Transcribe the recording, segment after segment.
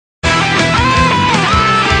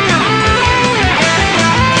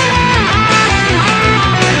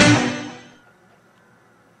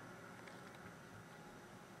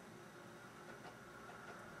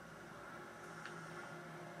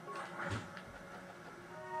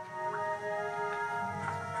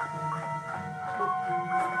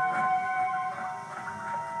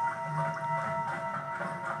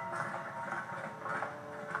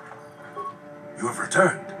You have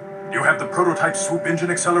returned. You have the prototype Swoop engine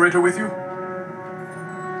accelerator with you?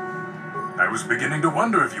 I was beginning to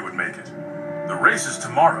wonder if you would make it. The race is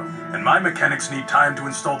tomorrow, and my mechanics need time to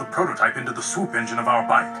install the prototype into the Swoop engine of our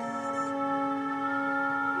bike.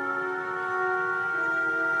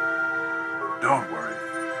 Don't worry.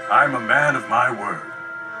 I'm a man of my word.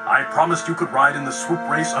 I promised you could ride in the Swoop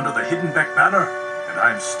race under the Hidden Beck banner, and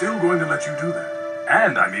I'm still going to let you do that.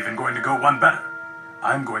 And I'm even going to go one better.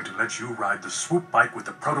 I'm going to let you ride the Swoop bike with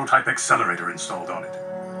the prototype accelerator installed on it.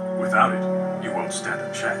 Without it, you won't stand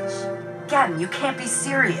a chance. Captain, you can't be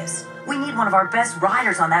serious. We need one of our best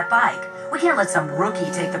riders on that bike. We can't let some rookie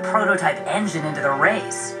take the prototype engine into the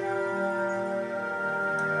race.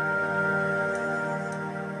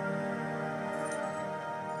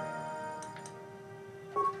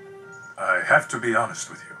 I have to be honest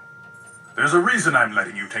with you. There's a reason I'm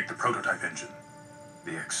letting you take the prototype engine.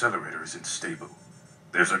 The accelerator isn't stable.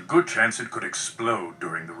 There's a good chance it could explode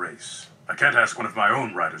during the race. I can't ask one of my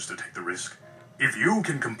own riders to take the risk. If you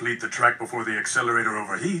can complete the track before the accelerator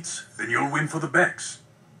overheats, then you'll win for the Becks.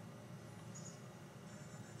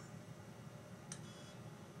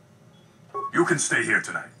 You can stay here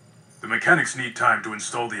tonight. The mechanics need time to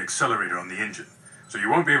install the accelerator on the engine, so you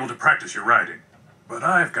won't be able to practice your riding. But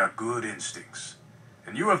I've got good instincts,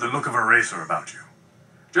 and you have the look of a racer about you.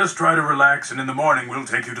 Just try to relax, and in the morning we'll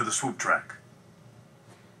take you to the Swoop track.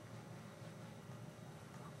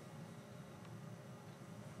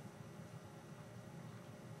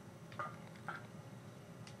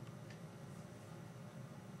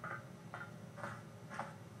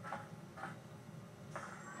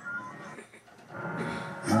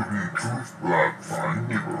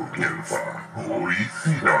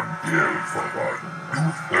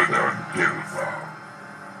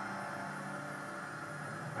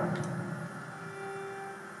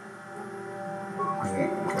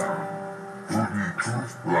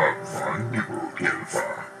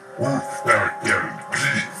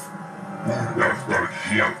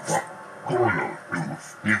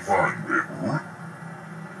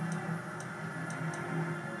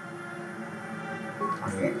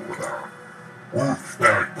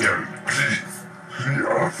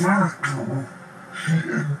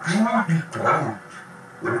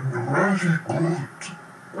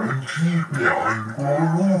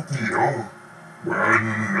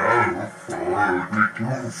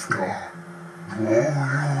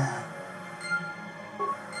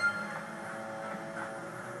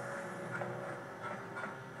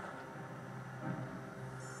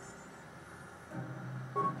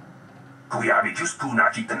 Kuyabi just kuna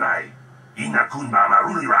chitanai. Ina kun mama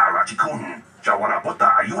rulira rachikun. Jawana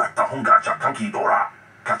bota ayuata honga chakanki dora.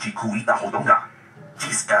 Kachikuita hodonga.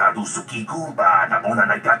 Chiska du suki kuba na bona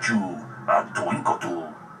nagachu.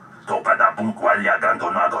 Abtuinkotu. Topa da bunqualia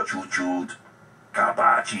gandonago chuchut.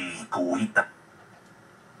 Kabachi kuita.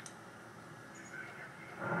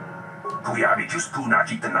 Kuyabi just kuna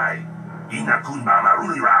chitanai. Ina kun mama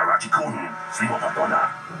rulira rachikun. Slimo patona.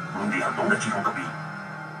 Mundi handonga chihongabi.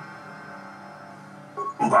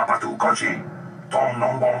 Uba batu kochi. Tong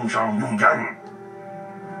nong bong shang yung yang.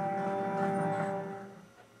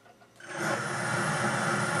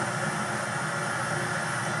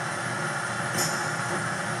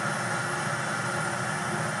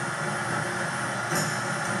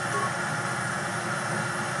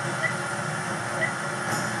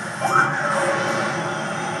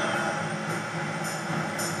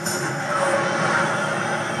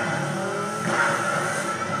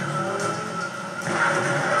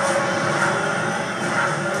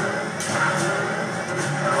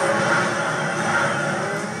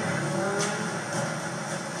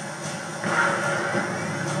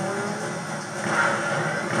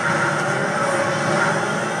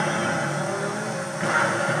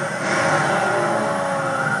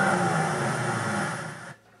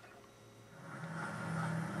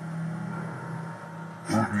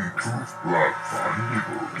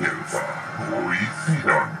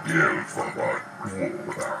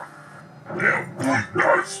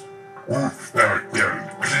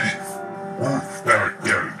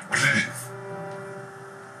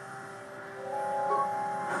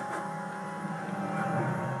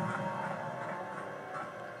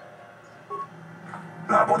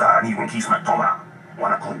 La boda ni un kismat toma.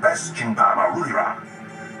 Wana kun bes chimpa marulira.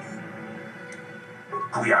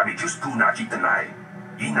 Kuyabi just kuna chitanai.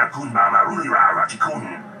 Ina kun mama rulira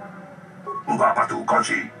rachikun. Uba batu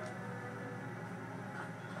kochi.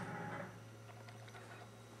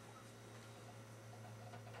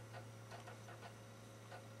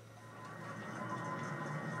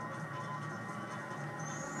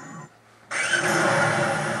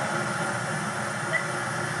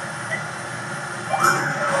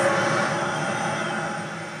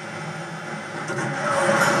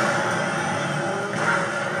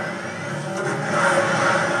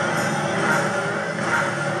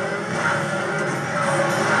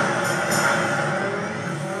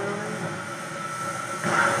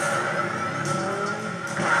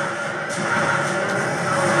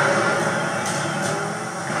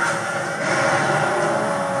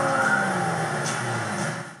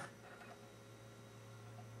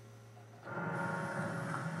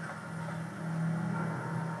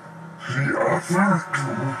 The other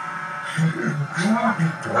two, she enjoyed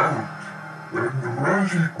it out, and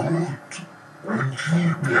really good, and she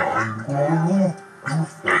behind Golu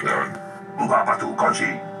Duftadan. Ubabatu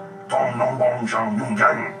Koji, Tom Nombong Jong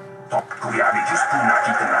Yungan, Top Kuriabis Puna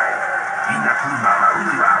Chitanai, Inakuma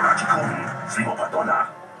Marura Rachikun, Simopadona,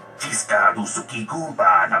 Chiska du Suki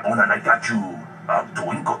Kuba Nabona Nagachu,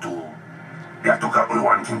 Abduinkotu, Yatuka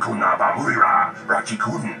Uwan Kinkuna Bamurira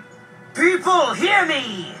Rachikun. People, hear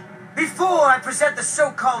me! Before I present the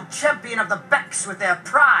so-called champion of the Becks with their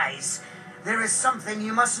prize, there is something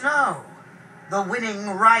you must know. The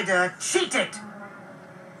winning rider cheated.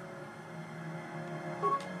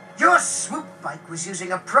 Your Swoop bike was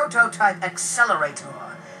using a prototype accelerator.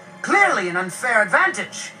 Clearly an unfair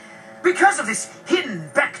advantage. Because of this hidden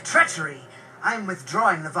Beck treachery, I'm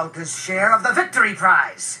withdrawing the Vulca's share of the victory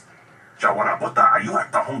prize. Jawana Bota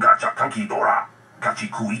Ayuata Honga Chatanki Dora,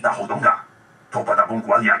 Kachikuita Hodonga, Topada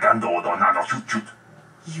Bungwalia Gando Donado Chut.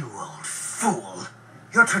 You old fool.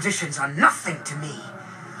 Your traditions are nothing to me.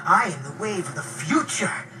 I am the wave of the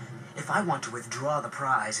future. If I want to withdraw the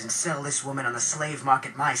prize and sell this woman on the slave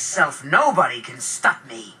market myself, nobody can stop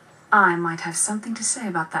me. I might have something to say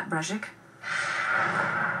about that, Brezhik.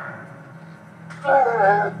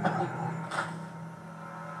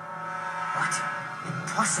 What?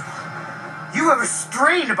 Impossible. You were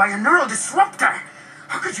restrained by a neural disruptor.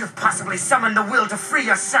 How could you have possibly summoned the will to free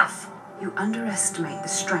yourself? You underestimate the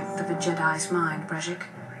strength of a Jedi's mind, Brezhik.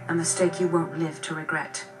 A mistake you won't live to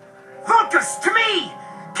regret. Focus to me!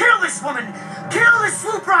 Kill this woman! Kill this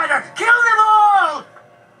Swoop Rider! Kill them all!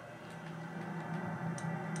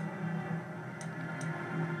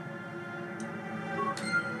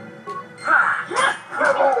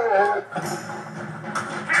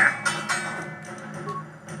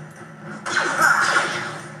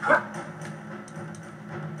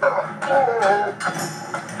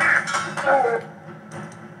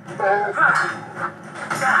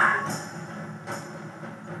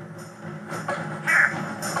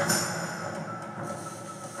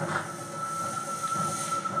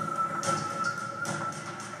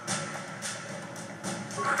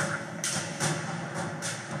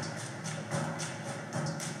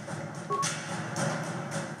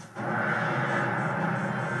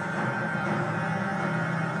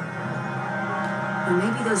 Or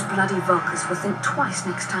maybe those bloody Vulcans will think twice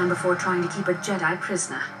next time before trying to keep a Jedi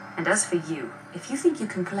prisoner. And as for you, if you think you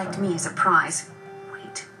can collect me as a prize...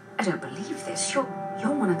 Wait, I don't believe this. You're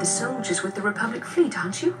one of the soldiers with the Republic fleet,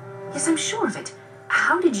 aren't you? Yes, I'm sure of it.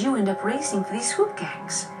 How did you end up racing for these swoop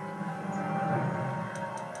gangs?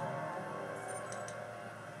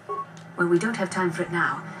 Well, we don't have time for it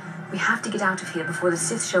now. We have to get out of here before the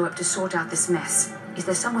Sith show up to sort out this mess. Is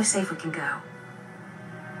there somewhere safe we can go?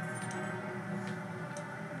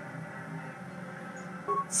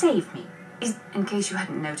 Save me. In case you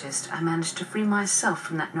hadn't noticed, I managed to free myself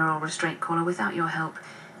from that neural restraint collar without your help.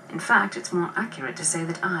 In fact, it's more accurate to say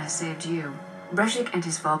that I saved you. Brezhik and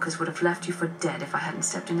his Vulcans would have left you for dead if I hadn't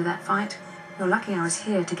stepped into that fight. You're lucky I was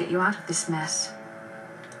here to get you out of this mess.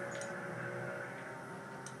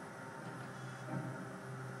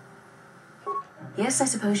 Yes, I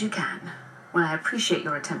suppose you can. Well, I appreciate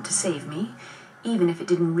your attempt to save me, even if it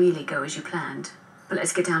didn't really go as you planned. But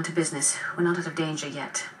let's get down to business. We're not out of danger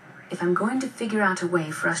yet. If I'm going to figure out a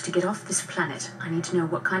way for us to get off this planet, I need to know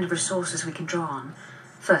what kind of resources we can draw on.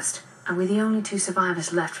 First, are we the only two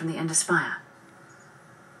survivors left from the Ender Spire?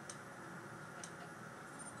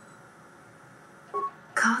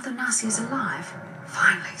 Karth Onasi is alive.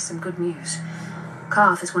 Finally, some good news.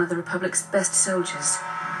 Karth is one of the Republic's best soldiers.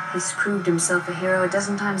 He's proved himself a hero a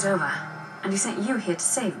dozen times over. And he sent you here to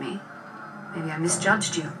save me. Maybe I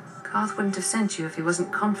misjudged you. Karth wouldn't have sent you if he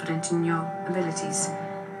wasn't confident in your abilities.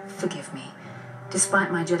 Forgive me.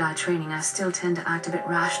 Despite my Jedi training, I still tend to act a bit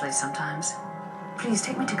rashly sometimes. Please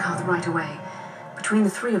take me to Karth right away. Between the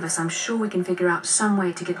three of us, I'm sure we can figure out some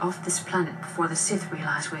way to get off this planet before the Sith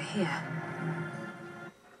realize we're here.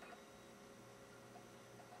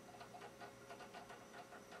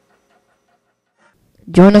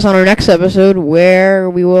 Join us on our next episode where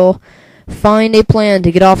we will find a plan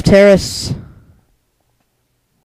to get off Taris.